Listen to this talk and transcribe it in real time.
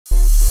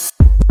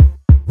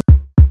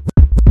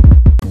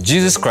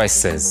Jesus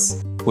Christ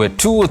says, "Where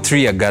 2 or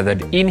 3 are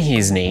gathered in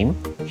His name,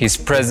 His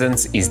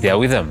presence is there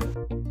with them."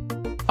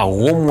 A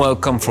warm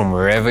welcome from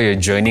wherever you're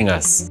joining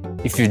us.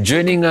 If you're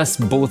joining us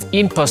both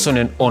in person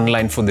and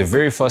online for the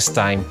very first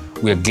time,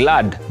 we're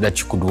glad that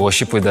you could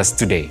worship with us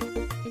today.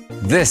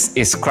 This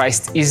is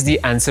Christ is the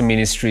Answer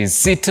Ministries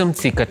CITAM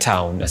Thika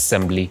Town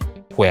Assembly,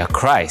 where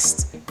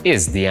Christ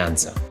is the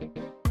answer.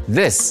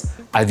 This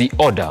are the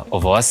order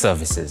of our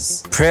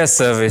services. Prayer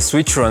service,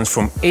 which runs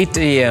from 8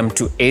 a.m.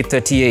 to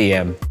 8:30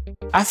 a.m.,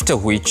 after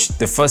which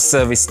the first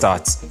service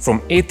starts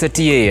from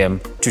 8:30 a.m.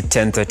 to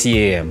 10:30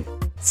 a.m.,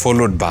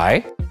 followed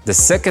by the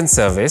second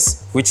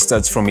service, which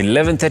starts from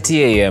 11:30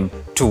 a.m.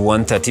 to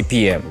 1:30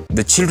 p.m.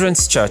 The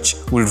Children's Church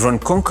will run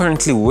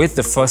concurrently with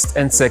the first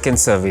and second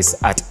service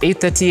at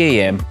 8:30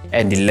 a.m.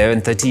 and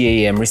 11:30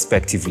 a.m.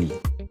 respectively.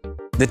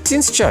 The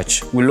Teens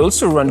Church will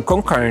also run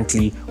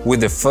concurrently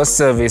with the first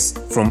service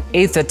from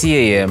 8:30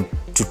 a.m.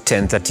 to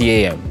 10:30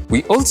 a.m.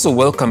 We also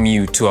welcome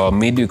you to our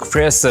midweek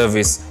prayer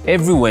service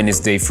every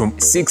Wednesday from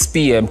 6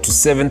 p.m. to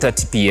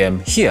 7:30 p.m.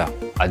 here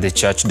at the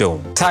Church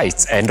Dome.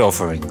 Tithes and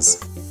offerings.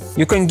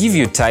 You can give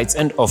your tithes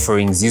and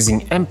offerings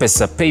using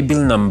M-Pesa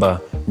paybill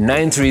number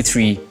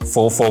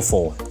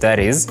 933444. That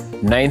is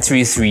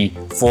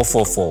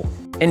 933444.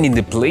 And in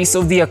the place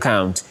of the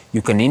account,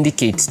 you can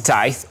indicate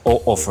tithe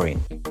or offering.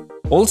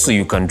 Also,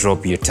 you can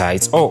drop your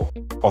tithes or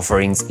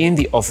offerings in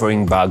the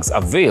offering bags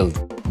availed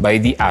by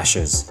the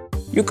ushers.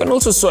 You can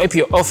also swipe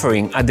your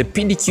offering at the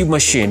PDQ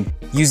machine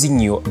using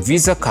your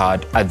Visa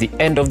card at the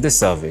end of the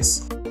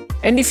service.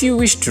 And if you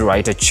wish to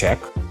write a check,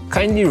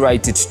 kindly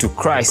write it to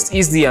Christ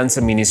is the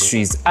Answer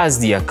Ministries as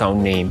the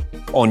account name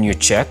on your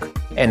check,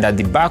 and at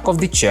the back of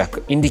the check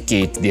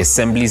indicate the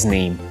assembly's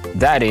name,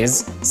 that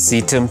is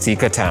CITAM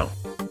Thika Town.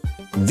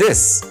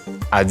 These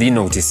are the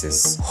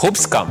notices.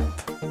 Hope's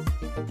Camp.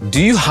 Do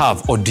you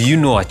have or do you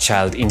know a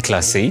child in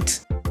Class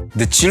 8?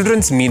 The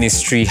Children's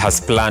Ministry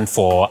has planned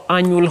for our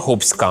annual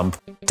Hope's Camp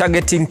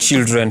targeting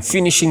children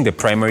finishing the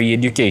primary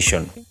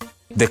education.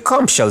 The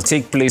camp shall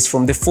take place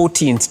from the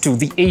 14th to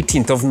the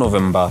 18th of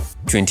November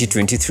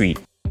 2023.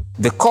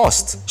 The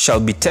cost shall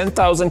be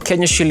 10,000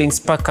 Kenya shillings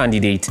per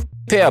candidate,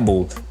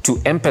 payable to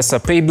M-Pesa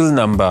paybill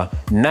number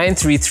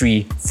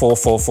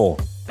 933444,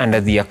 and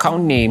at the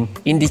account name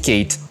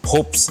indicate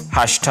Hope's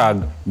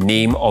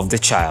 #name of the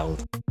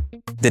child.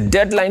 The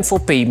deadline for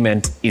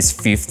payment is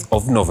 5th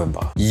of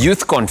November.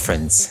 Youth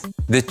Conference.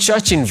 The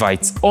church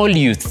invites all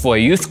youth for a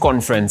youth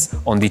conference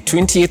on the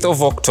 28th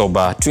of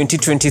October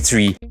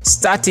 2023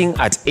 starting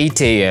at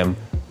 8 a.m.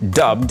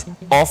 dubbed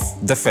Off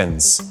the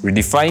Fence,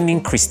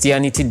 Redefining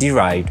Christianity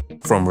Derived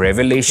from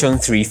Revelation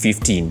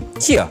 3:15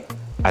 here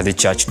at the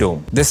Church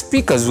Dome. The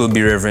speakers will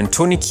be Reverend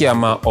Tony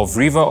Kiama of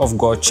River of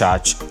God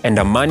Church and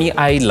Amani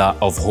Aila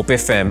of Hope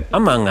FM,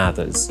 among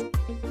others.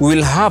 We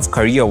will have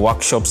career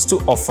workshops to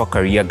offer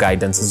career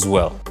guidance as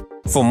well.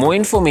 For more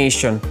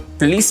information,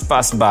 please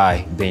pass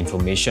by the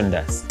information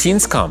desk.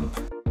 Teens Camp.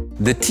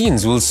 The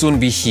teens will soon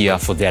be here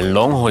for their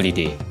long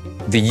holiday.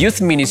 The youth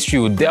ministry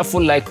would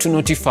therefore like to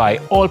notify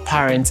all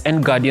parents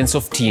and guardians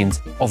of teens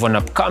of an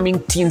upcoming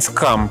teens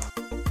camp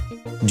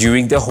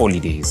during the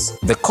holidays.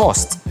 The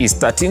cost is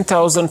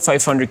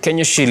 13,500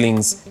 Kenya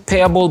shillings,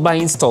 payable by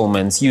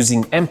installments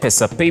using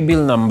M-Pesa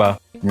paybill number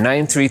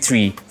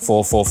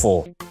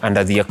 933444, and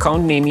at the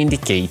account name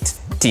indicate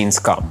Teens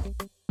Camp.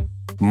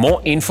 More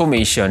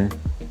information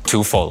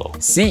to follow.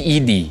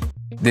 CED.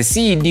 The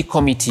CED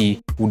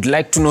committee would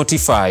like to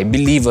notify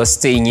believers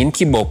staying in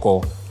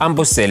Kiboko,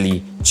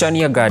 Amboseli,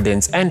 Chania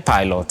Gardens and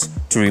Pilot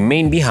to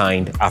remain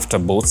behind after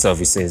both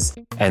services,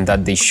 and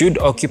that they should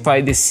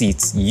occupy the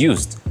seats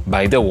used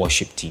by the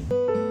worship team.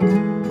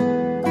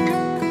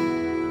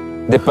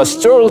 The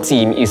pastoral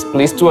team is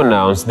pleased to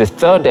announce the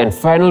third and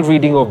final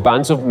reading of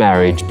Bands of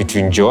Marriage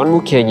between Joan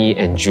Mukenyi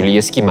and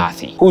Julius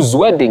Kimathi, whose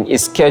wedding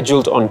is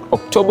scheduled on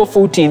October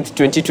 14th,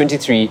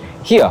 2023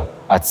 here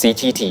at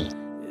CTT.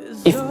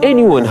 If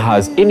anyone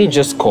has any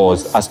just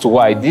cause as to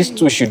why these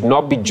two should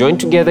not be joined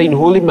together in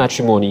holy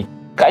matrimony,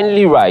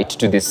 kindly write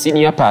to the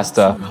senior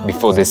pastor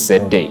before the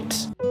said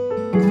date.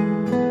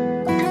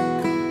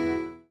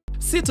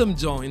 CITAM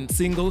Joint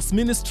Singles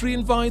Ministry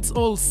invites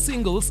all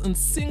singles and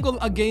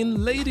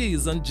single-again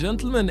ladies and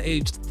gentlemen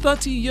aged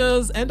 30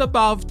 years and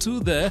above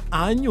to the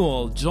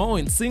annual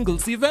Joint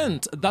Singles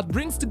event that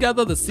brings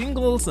together the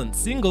singles and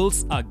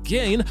singles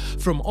again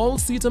from all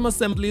CITAM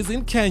assemblies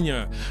in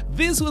Kenya.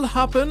 This will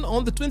happen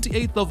on the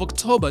 28th of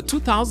October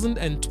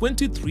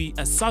 2023,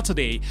 a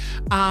Saturday,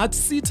 at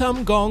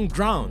CITAM Gong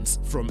Grounds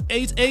from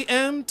 8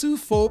 a.m. to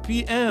 4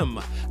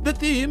 p.m. The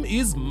theme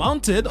is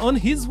Mounted on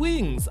His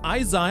Wings,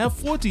 Isaiah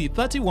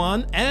 40:31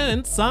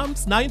 and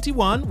Psalms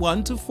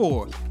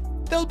 91:1-4.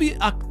 There'll be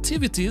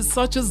activities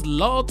such as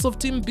lots of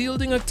team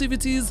building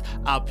activities,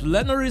 a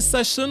plenary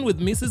session with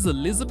Mrs.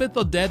 Elizabeth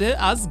Odede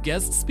as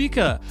guest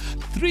speaker,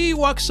 3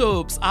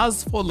 workshops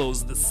as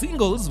follows: the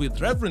singles with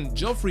Reverend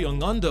Geoffrey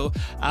Ongondo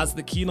as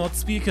the keynote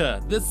speaker,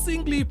 the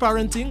singly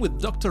parenting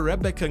with Dr.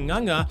 Rebecca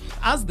Nganga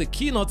as the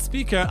keynote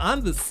speaker,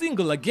 and the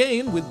single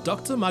again with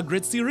Dr.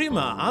 Margaret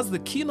Sirima as the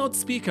keynote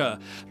speaker.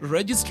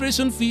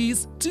 Registration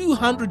fees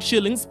 200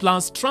 shillings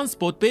plus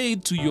transport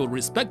paid to your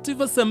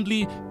respective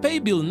assembly, pay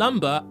bill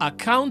number,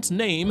 account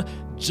name,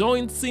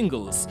 joint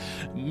singles.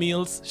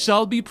 Meals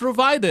shall be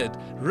provided.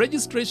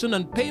 Registration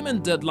and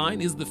payment deadline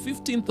is the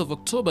 15th of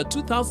October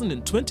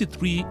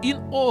 2023 in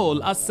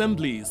all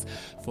assemblies.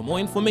 For more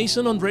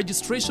information on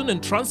registration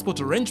and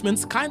transport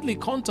arrangements, kindly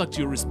contact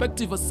your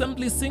respective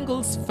Assembly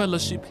Singles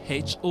Fellowship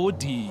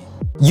HOD.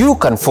 You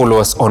can follow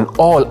us on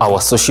all our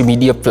social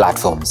media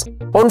platforms.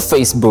 On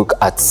Facebook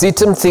at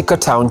CITAM Thika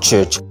Town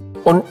Church,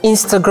 on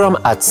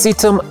Instagram at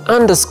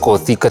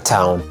CITAM_Thika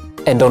Town,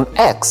 and on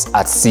X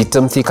at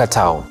CITAM Thika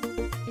Town.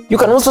 You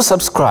can also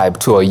subscribe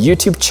to our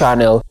YouTube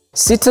channel,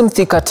 CITAM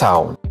Thika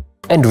Town.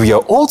 And we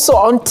are also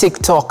on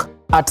TikTok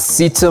at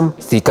CITAM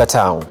Thika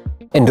Town.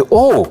 And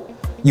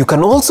you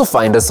can also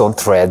find us on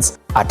Threads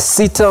at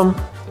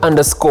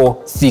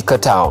CITAM_Thika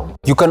Town.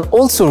 You can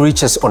also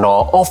reach us on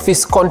our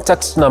office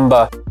contact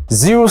number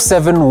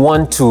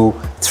 0712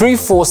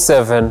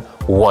 347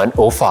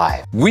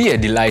 105. We are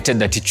delighted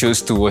that you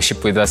chose to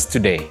worship with us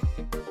today.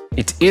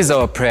 It is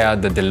our prayer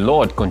that the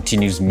Lord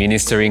continues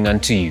ministering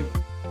unto you.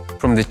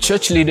 From the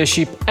church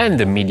leadership and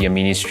the media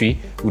ministry,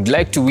 we'd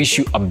like to wish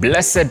you a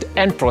blessed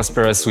and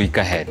prosperous week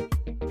ahead.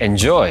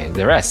 Enjoy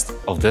the rest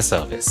of the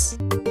service.